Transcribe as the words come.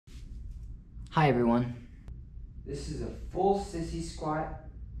Hi everyone. This is a full sissy squat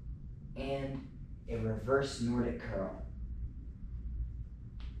and a reverse Nordic curl.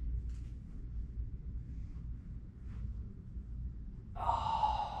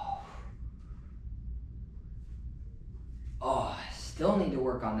 Still need to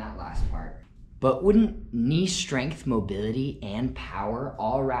work on that last part. But wouldn't knee strength, mobility, and power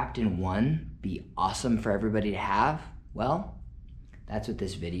all wrapped in one be awesome for everybody to have? Well, that's what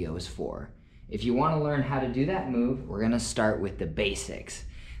this video is for. If you want to learn how to do that move, we're going to start with the basics.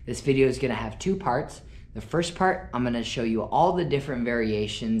 This video is going to have two parts. The first part, I'm going to show you all the different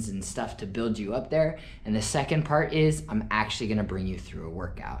variations and stuff to build you up there. And the second part is I'm actually going to bring you through a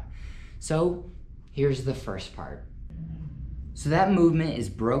workout. So here's the first part. So that movement is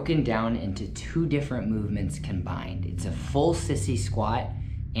broken down into two different movements combined. It's a full sissy squat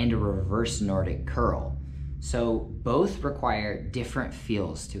and a reverse Nordic curl. So both require different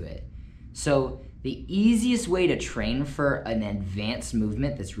feels to it. So the easiest way to train for an advanced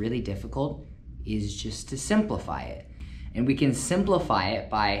movement that's really difficult is just to simplify it. And we can simplify it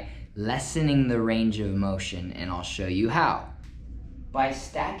by lessening the range of motion, and I'll show you how. By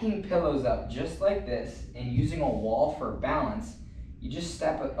stacking pillows up just like this and using a wall for balance, you just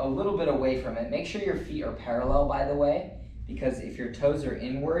step a little bit away from it. Make sure your feet are parallel, by the way, because if your toes are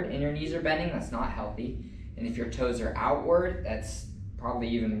inward and your knees are bending, that's not healthy. And if your toes are outward, that's probably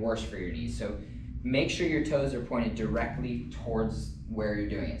even worse for your knees. So make sure your toes are pointed directly towards where you're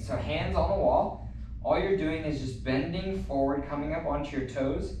doing it. So hands on the wall, all you're doing is just bending forward, coming up onto your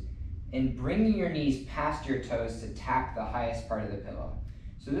toes, and bringing your knees past your toes to tap the highest part of the pillow.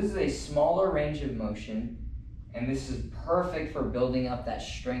 So this is a smaller range of motion, and this is perfect for building up that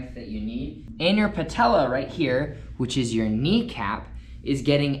strength that you need. And your patella right here, which is your kneecap, is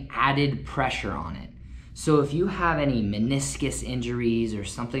getting added pressure on it. So if you have any meniscus injuries or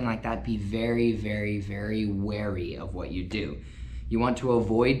something like that, be very, very, very wary of what you do. You want to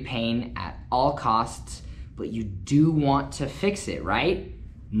avoid pain at all costs, but you do want to fix it, right?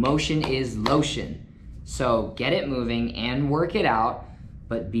 Motion is lotion. So get it moving and work it out,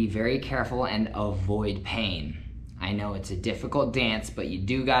 but be very careful and avoid pain. I know it's a difficult dance, but you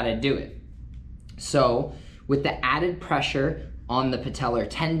do gotta do it. So with the added pressure on the patellar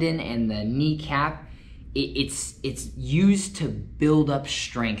tendon and the kneecap, it's used to build up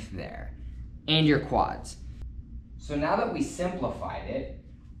strength there and your quads. So now that we simplified it,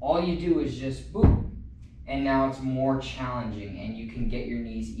 all you do is just boom. And now it's more challenging and you can get your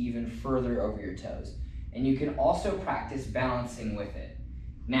knees even further over your toes. And you can also practice balancing with it.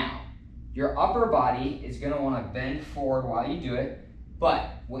 Now, your upper body is gonna wanna bend forward while you do it, but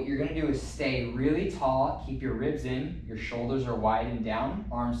what you're gonna do is stay really tall, keep your ribs in, your shoulders are wide and down,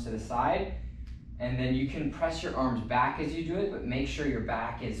 arms to the side, and then you can press your arms back as you do it, but make sure your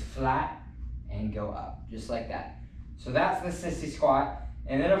back is flat and go up, just like that. So that's the sissy squat.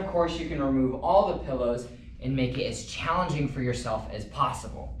 And then of course you can remove all the pillows and make it as challenging for yourself as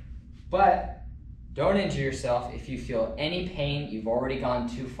possible. But don't injure yourself. If you feel any pain, you've already gone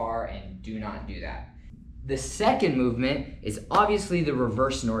too far, and do not do that. The second movement is obviously the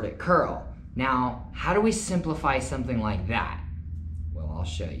reverse Nordic curl. Now, how do we simplify something like that? Well, I'll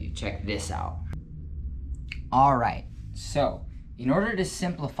show you. Check this out. All right, so in order to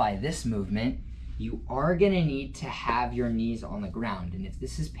simplify this movement, you are gonna need to have your knees on the ground. And if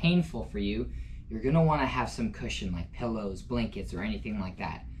this is painful for you, you're gonna wanna have some cushion like pillows, blankets, or anything like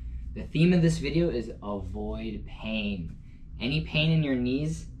that. The theme of this video is avoid pain. Any pain in your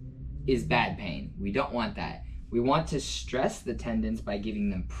knees is bad pain. We don't want that. We want to stress the tendons by giving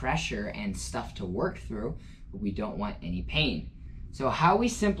them pressure and stuff to work through, but we don't want any pain. So how we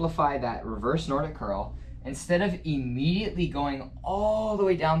simplify that reverse Nordic curl, instead of immediately going all the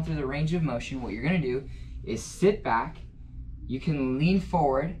way down through the range of motion, what you're gonna do is sit back, you can lean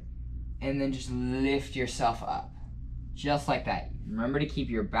forward, and then just lift yourself up. Just like that. Remember to keep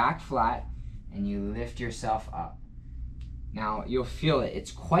your back flat, and you lift yourself up. Now, you'll feel it.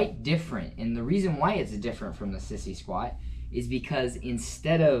 It's quite different, and the reason why it's different from the sissy squat is because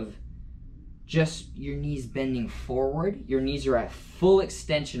instead of just your knees bending forward, your knees are at full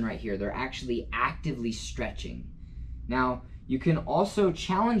extension right here. They're actually actively stretching. Now, you can also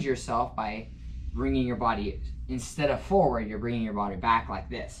challenge yourself by bringing your body, instead of forward, you're bringing your body back like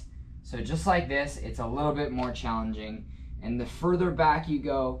this. So just like this, it's a little bit more challenging, and the further back you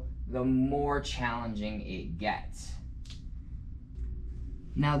go, the more challenging it gets.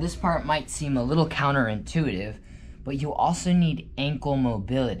 Now, this part might seem a little counterintuitive, but you also need ankle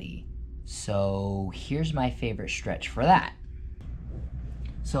mobility. So here's my favorite stretch for that.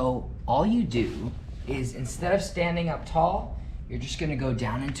 So all you do is, instead of standing up tall, you're just gonna go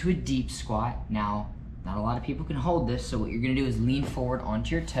down into a deep squat. Now, not a lot of people can hold this, so what you're gonna do is lean forward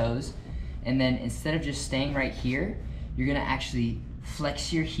onto your toes, and then instead of just staying right here, you're gonna actually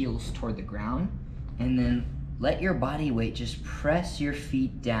flex your heels toward the ground, and then let your body weight just press your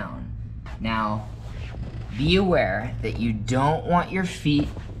feet down. Now, be aware that you don't want your feet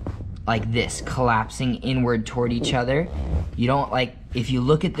like this, collapsing inward toward each other. You don't like, if you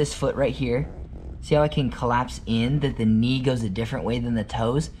look at this foot right here, see how it can collapse in, that the knee goes a different way than the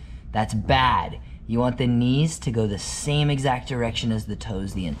toes? That's bad. You want the knees to go the same exact direction as the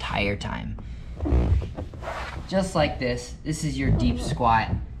toes the entire time. Just like this. This is your deep squat.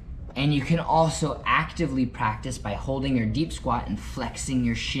 And you can also actively practice by holding your deep squat and flexing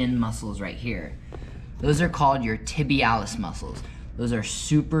your shin muscles right here. Those are called your tibialis muscles. Those are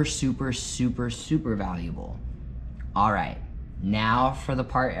super, super, super, super valuable. All right, now for the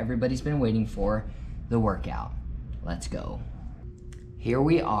part everybody's been waiting for, the workout. Let's go. Here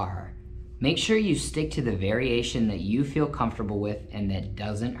we are. Make sure you stick to the variation that you feel comfortable with and that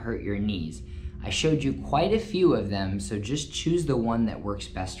doesn't hurt your knees. I showed you quite a few of them, so just choose the one that works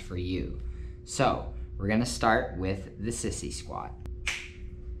best for you. So, we're gonna start with the sissy squat.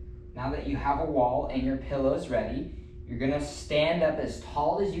 Now that you have a wall and your pillows ready, you're gonna stand up as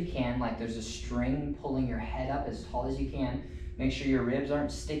tall as you can, like there's a string pulling your head up as tall as you can. Make sure your ribs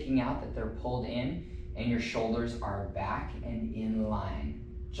aren't sticking out, that they're pulled in, and your shoulders are back and in line.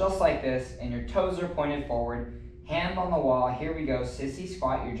 Just like this, and your toes are pointed forward. Hand on the wall, here we go, sissy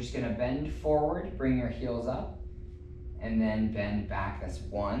squat. You're just gonna bend forward, bring your heels up, and then bend back. That's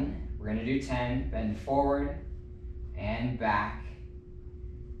 1. We're gonna do 10. Bend forward, and back,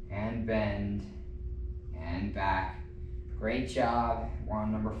 and bend, and back. Great job. We're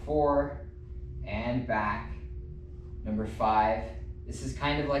on number 4, and back. Number 5. This is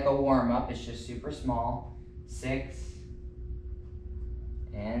kind of like a warm-up, it's just super small. 6,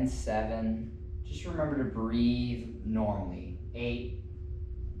 and 7. Just remember to breathe normally. 8,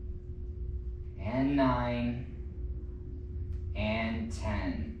 and 9, and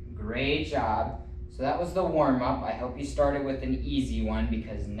 10. Great job. So that was the warm-up. I hope you started with an easy one,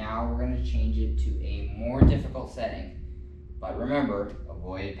 because now we're going to change it to a more difficult setting. But remember,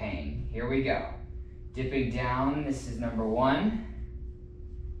 avoid pain. Here we go. Dipping down, this is number 1.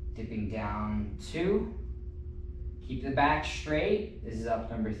 Dipping down 2. Keep the back straight. This is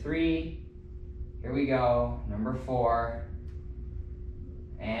up number 3. Here we go, number 4,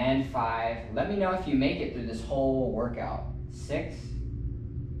 and 5. Let me know if you make it through this whole workout. 6,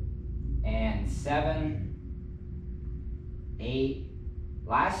 and 7, 8,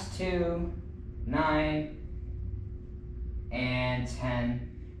 last 2, 9, and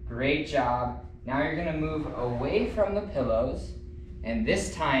 10. Great job. Now you're gonna move away from the pillows, and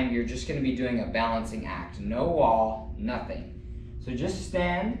this time you're just gonna be doing a balancing act. No wall, nothing. So just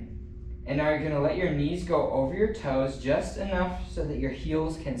stand. And now you're gonna let your knees go over your toes just enough so that your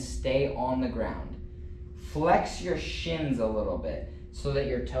heels can stay on the ground. Flex your shins a little bit so that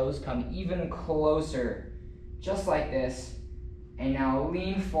your toes come even closer, just like this. And now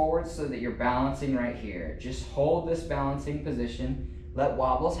lean forward so that you're balancing right here. Just hold this balancing position. Let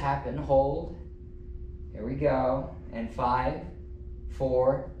wobbles happen, hold. Here we go. And 5,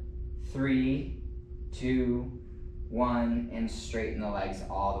 4, 3, 2, 1, and straighten the legs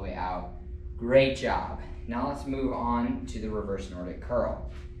all the way out. Great job. Now let's move on to the reverse Nordic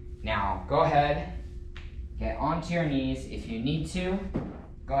curl. Now go ahead, get onto your knees. If you need to,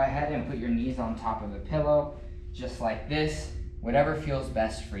 go ahead and put your knees on top of a pillow, just like this, whatever feels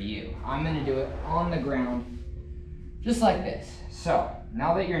best for you. I'm gonna do it on the ground, just like this. So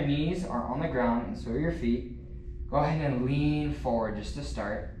now that your knees are on the ground and so are your feet, go ahead and lean forward just to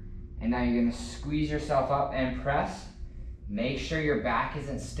start. And now you're gonna squeeze yourself up and press. Make sure your back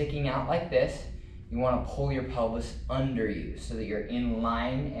isn't sticking out like this. You wanna pull your pelvis under you so that you're in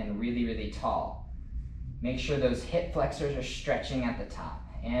line and really, really tall. Make sure those hip flexors are stretching at the top.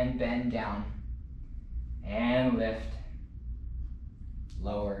 And bend down. And lift.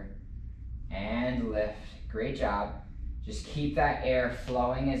 Lower. And lift. Great job. Just keep that air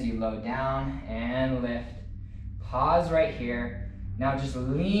flowing as you load down and lift. Pause right here. Now just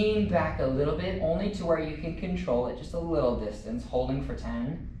lean back a little bit, only to where you can control it, just a little distance, holding for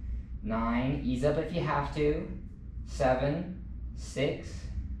 10, 9, ease up if you have to, 7, 6,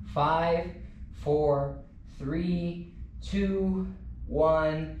 5, 4, 3, 2,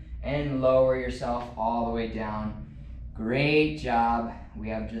 1, and lower yourself all the way down. Great job. We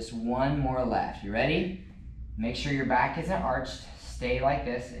have just one more left. You ready? Make sure your back isn't arched. Stay like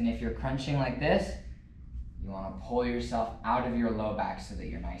this, and if you're crunching like this, you want to pull yourself out of your low back so that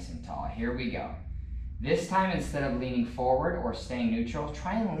you're nice and tall. Here we go. This time, instead of leaning forward or staying neutral,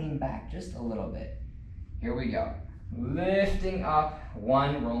 try and lean back just a little bit. Here we go. Lifting up,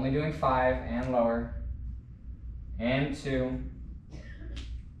 1, we're only doing 5, and lower, and 2,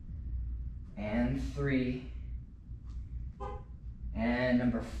 and 3, and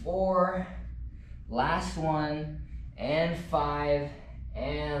number 4, last one, and 5,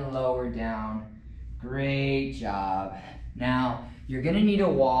 and lower down. Great job. Now, you're gonna need a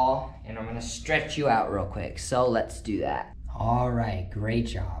wall, and I'm gonna stretch you out real quick, so let's do that. All right, great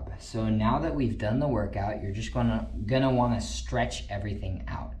job. So now that we've done the workout, you're just gonna wanna stretch everything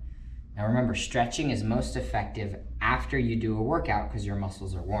out. Now remember, stretching is most effective after you do a workout because your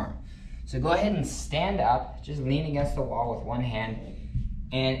muscles are warm. So go ahead and stand up, just lean against the wall with one hand.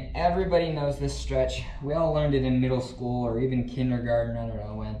 And everybody knows this stretch. We all learned it in middle school or even kindergarten, I don't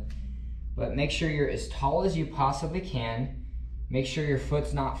know when. But make sure you're as tall as you possibly can. Make sure your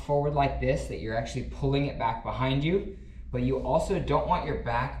foot's not forward like this, that you're actually pulling it back behind you. But you also don't want your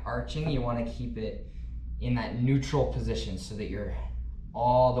back arching. You want to keep it in that neutral position so that you're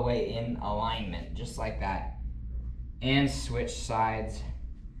all the way in alignment, just like that. And switch sides.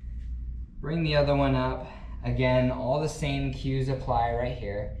 Bring the other one up. Again, all the same cues apply right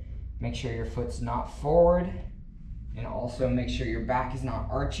here. Make sure your foot's not forward, and also make sure your back is not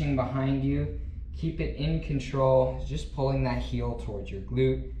arching behind you. Keep it in control, just pulling that heel towards your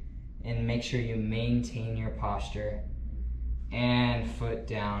glute, and make sure you maintain your posture. And foot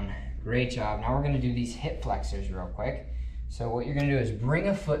down. Great job. Now we're gonna do these hip flexors real quick. So what you're gonna do is bring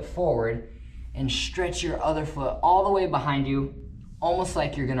a foot forward and stretch your other foot all the way behind you, almost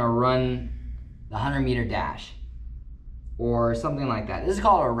like you're gonna run the 100-meter dash or something like that. This is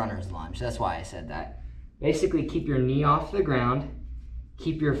called a runner's lunge. That's why I said that. Basically, keep your knee off the ground.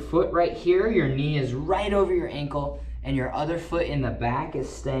 Keep your foot right here. Your knee is right over your ankle, and your other foot in the back is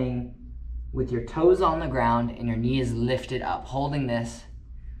staying with your toes on the ground, and your knee is lifted up, holding this.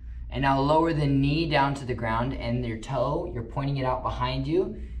 And now lower the knee down to the ground, and your toe, you're pointing it out behind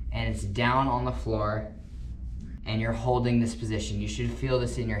you, and it's down on the floor, and you're holding this position. You should feel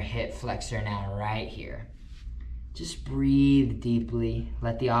this in your hip flexor now, right here. Just breathe deeply.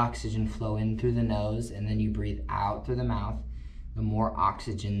 Let the oxygen flow in through the nose, and then you breathe out through the mouth. The more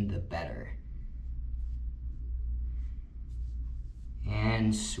oxygen, the better.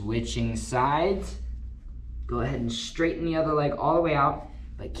 And switching sides. Go ahead and straighten the other leg all the way out,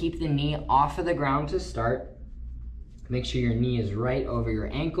 but keep the knee off of the ground to start. Make sure your knee is right over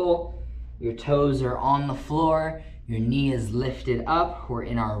your ankle. Your toes are on the floor. Your knee is lifted up. We're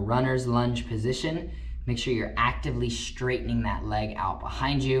in our runner's lunge position. Make sure you're actively straightening that leg out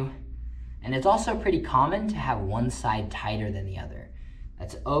behind you. And it's also pretty common to have one side tighter than the other.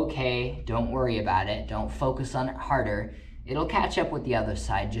 That's okay. Don't worry about it. Don't focus on it harder. It'll catch up with the other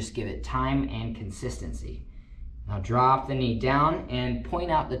side. Just give it time and consistency. Now drop the knee down and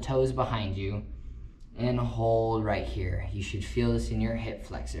point out the toes behind you and hold right here. You should feel this in your hip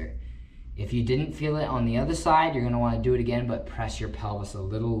flexor. If you didn't feel it on the other side, you're gonna wanna do it again, but press your pelvis a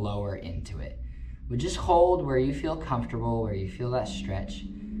little lower into it. But just hold where you feel comfortable, where you feel that stretch.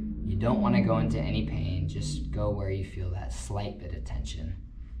 You don't wanna go into any pain. Just go where you feel that slight bit of tension.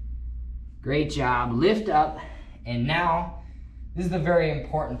 Great job, lift up. And now, this is the very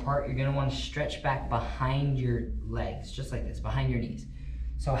important part. You're gonna wanna stretch back behind your legs, just like this, behind your knees.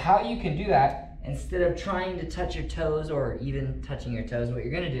 So how you can do that, instead of trying to touch your toes or even touching your toes, what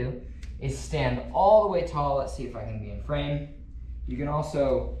you're gonna do is stand all the way tall. Let's see if I can be in frame. You can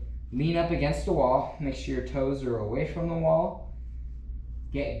also lean up against the wall. Make sure your toes are away from the wall.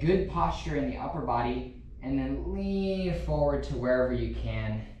 Get good posture in the upper body, and then lean forward to wherever you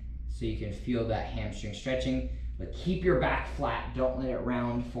can so you can feel that hamstring stretching. But keep your back flat, don't let it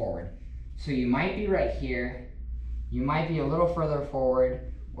round forward. So you might be right here, you might be a little further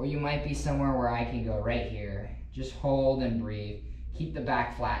forward, or you might be somewhere where I can go right here. Just hold and breathe. Keep the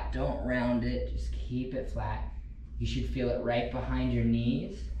back flat, don't round it, just keep it flat. You should feel it right behind your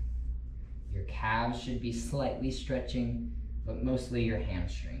knees. Your calves should be slightly stretching, but mostly your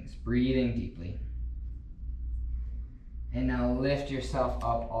hamstrings. Breathing deeply. And now lift yourself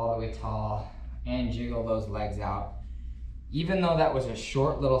up all the way tall and jiggle those legs out. Even though that was a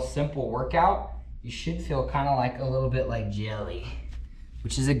short little simple workout, you should feel kind of like a little bit like jelly,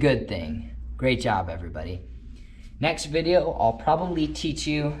 which is a good thing. Great job, everybody. Next video, I'll probably teach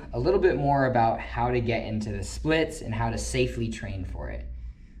you a little bit more about how to get into the splits and how to safely train for it.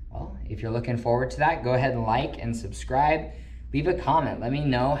 Well, if you're looking forward to that, go ahead and like and subscribe. Leave a comment. Let me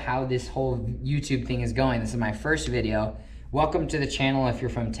know how this whole YouTube thing is going. This is my first video. Welcome to the channel if you're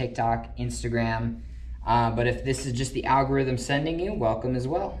from TikTok, Instagram. But if this is just the algorithm sending you, welcome as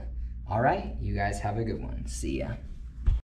well. All right, you guys have a good one. See ya.